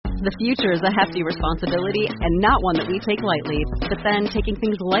The future is a hefty responsibility and not one that we take lightly. But then taking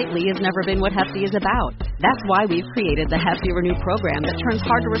things lightly has never been what Hefty is about. That's why we've created the Hefty Renew program that turns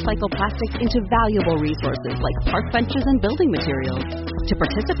hard-to-recycle plastics into valuable resources like park benches and building materials. To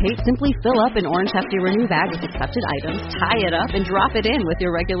participate, simply fill up an orange Hefty Renew bag with accepted items, tie it up, and drop it in with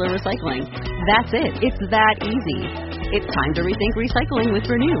your regular recycling. That's it. It's that easy. It's time to rethink recycling with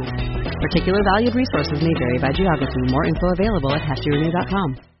Renew. Particular valued resources may vary by geography. More info available at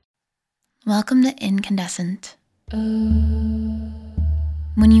heftyrenew.com. Welcome to Incandescent. When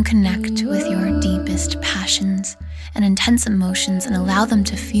you connect with your deepest passions and intense emotions and allow them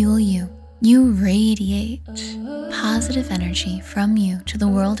to fuel you, you radiate positive energy from you to the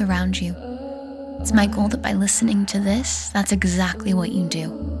world around you. It's my goal that by listening to this, that's exactly what you do.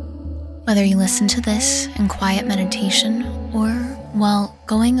 Whether you listen to this in quiet meditation or while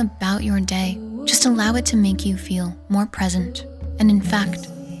going about your day, just allow it to make you feel more present and, in fact,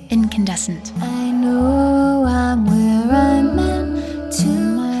 incandescent. I know I'm where I'm meant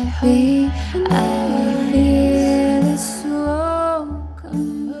to be. I feel it so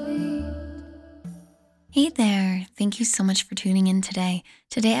complete. Hey there, thank you so much for tuning in today.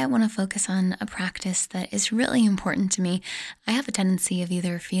 Today I want to focus on a practice that is really important to me. I have a tendency of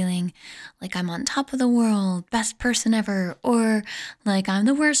either feeling like I'm on top of the world, best person ever, or like I'm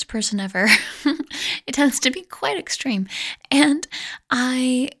the worst person ever. It tends to be quite extreme. And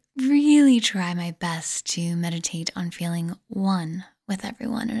I really try my best to meditate on feeling one with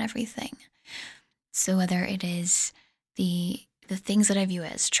everyone and everything. So whether it is the things that I view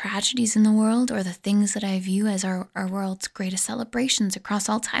as tragedies in the world or the things that I view as our world's greatest celebrations across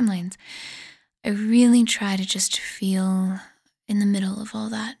all timelines, I really try to just feel in the middle of all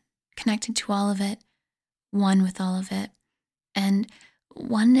that, connected to all of it, one with all of it. And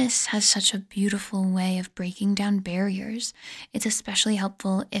oneness has such a beautiful way of breaking down barriers. It's especially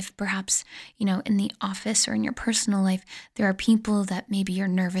helpful if perhaps, in the office or in your personal life, there are people that maybe you're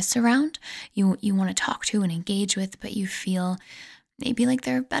nervous around, you want to talk to and engage with, but you feel maybe like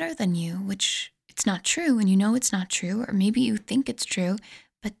they're better than you, which it's not true, and it's not true, or maybe you think it's true,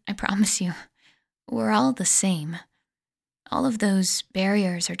 but I promise you, we're all the same. All of those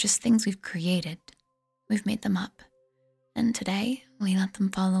barriers are just things we've created. We've made them up. And today, we let them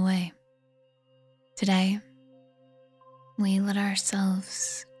fall away. Today, we let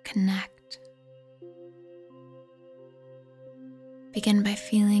ourselves connect. Begin by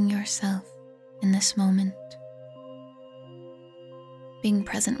feeling yourself in this moment. Being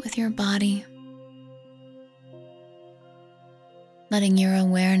present with your body. Letting your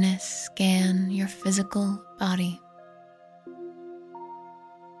awareness scan your physical body.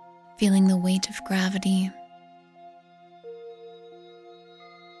 Feeling the weight of gravity.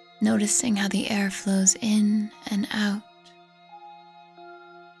 Noticing how the air flows in and out.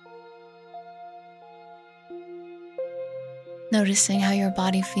 Noticing how your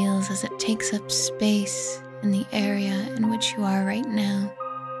body feels as it takes up space in the area in which you are right now.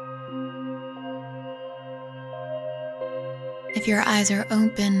 If your eyes are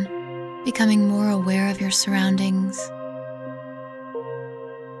open, becoming more aware of your surroundings.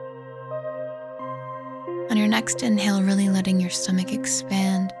 On your next inhale, really letting your stomach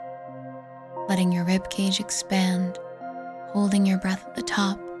expand. Letting your rib cage expand, holding your breath at the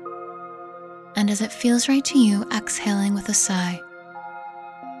top. And as it feels right to you, exhaling with a sigh.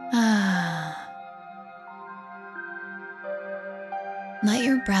 Let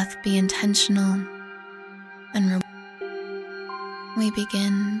your breath be intentional and we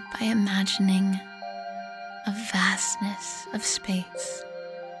begin by imagining a vastness of space.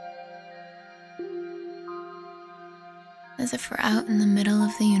 As if we're out in the middle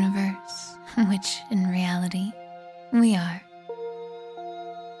of the universe, which in reality, we are.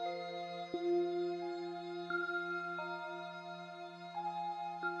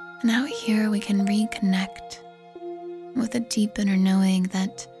 And out here we can reconnect with a deep inner knowing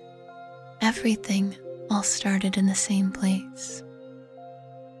that everything all started in the same place.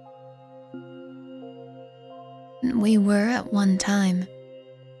 And we were at one time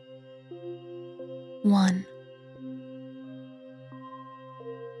one.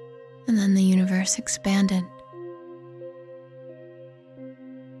 And then the universe expanded.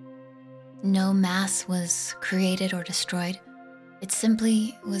 No mass was created or destroyed. It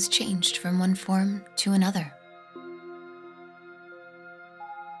simply was changed from one form to another.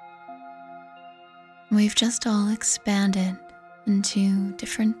 We've just all expanded into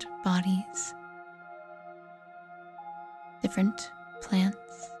different bodies, different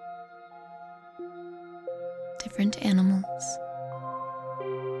plants, different animals.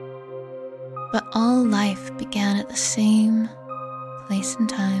 But all life began at the same place and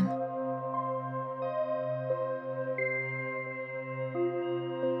time.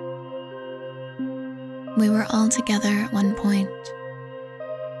 We were all together at one point,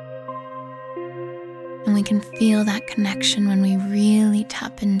 and we can feel that connection when we really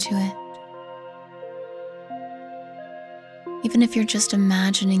tap into it. Even if you're just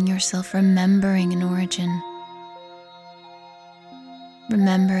imagining yourself remembering an origin,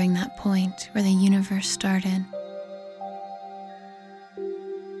 remembering that point where the universe started.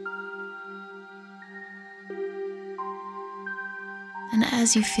 And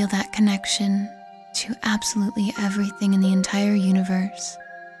as you feel that connection to absolutely everything in the entire universe,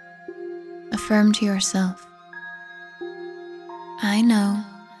 affirm to yourself, I know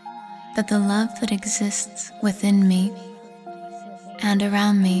that the love that exists within me and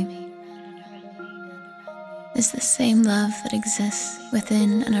around me is the same love that exists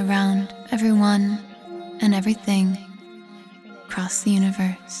within and around everyone and everything across the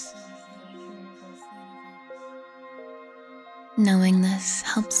universe. Knowing this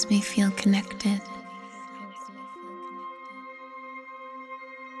helps me feel connected.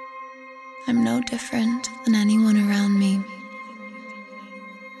 I'm no different than anyone around me.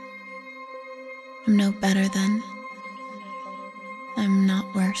 I'm no better than. I'm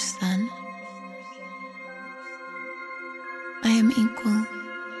not worse than. I am equal.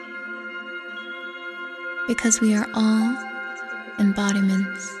 Because we are all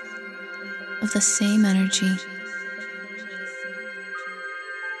embodiments of the same energy.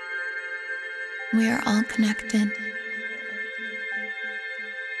 We are all connected.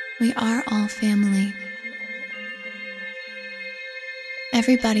 We are all family.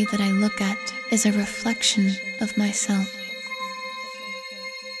 Everybody that I look at is a reflection of myself.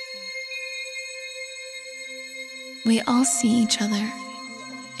 We all see each other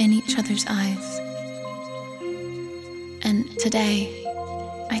in each other's eyes. And today,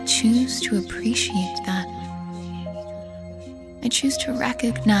 I choose to appreciate that. I choose to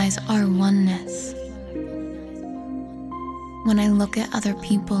recognize our oneness. When I look at other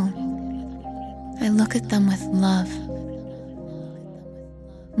people, I look at them with love.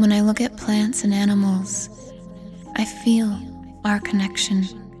 When I look at plants and animals, I feel our connection.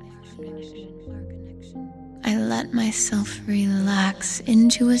 I let myself relax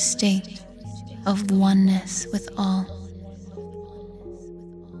into a state of oneness with all.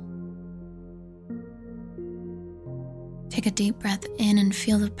 Take a deep breath in and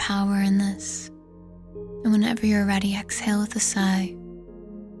feel the power in this. And whenever you're ready, exhale with a sigh.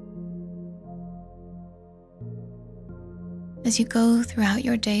 As you go throughout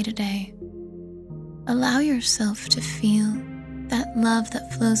your day to day, allow yourself to feel that love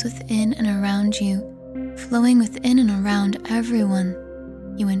that flows within and around you, flowing within and around everyone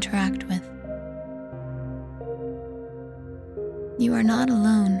you interact with. You are not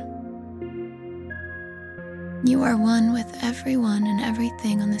alone. You are one with everyone and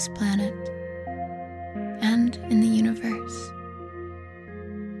everything on this planet and in the universe.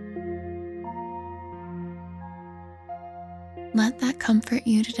 Let that comfort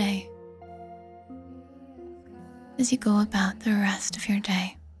you today as you go about the rest of your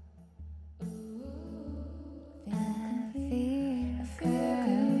day.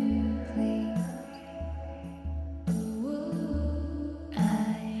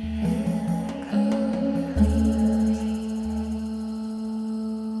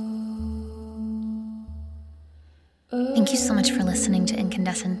 Thank you so much for listening to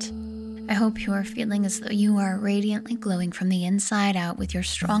Incandescent. I hope you are feeling as though you are radiantly glowing from the inside out with your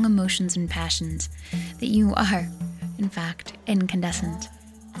strong emotions and passions, that you are, in fact, incandescent.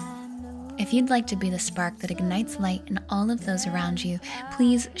 If you'd like to be the spark that ignites light in all of those around you,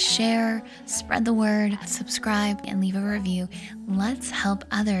 please share, spread the word, subscribe, and leave a review. Let's help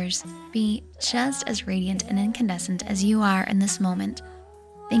others be just as radiant and incandescent as you are in this moment.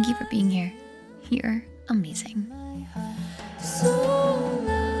 Thank you for being here. You're amazing.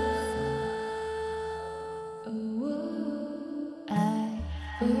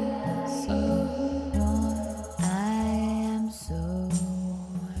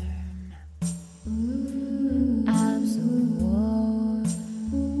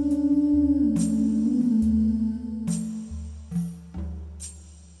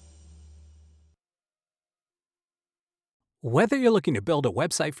 Whether you're looking to build a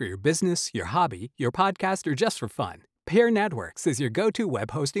website for your business, your hobby, your podcast, or just for fun, Pear Networks is your go-to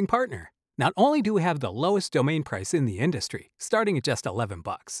web hosting partner. Not only do we have the lowest domain price in the industry, starting at just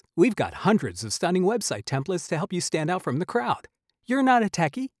 $11, we've got hundreds of stunning website templates to help you stand out from the crowd. You're not a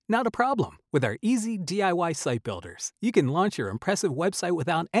techie? Not a problem. With our easy DIY site builders, you can launch your impressive website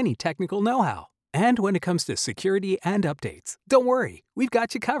without any technical know-how. And when it comes to security and updates, don't worry, we've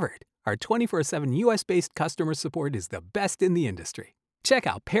got you covered. Our 24/7 US-based customer support is the best in the industry. Check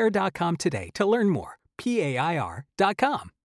out Pair.com today to learn more. PAIR.com.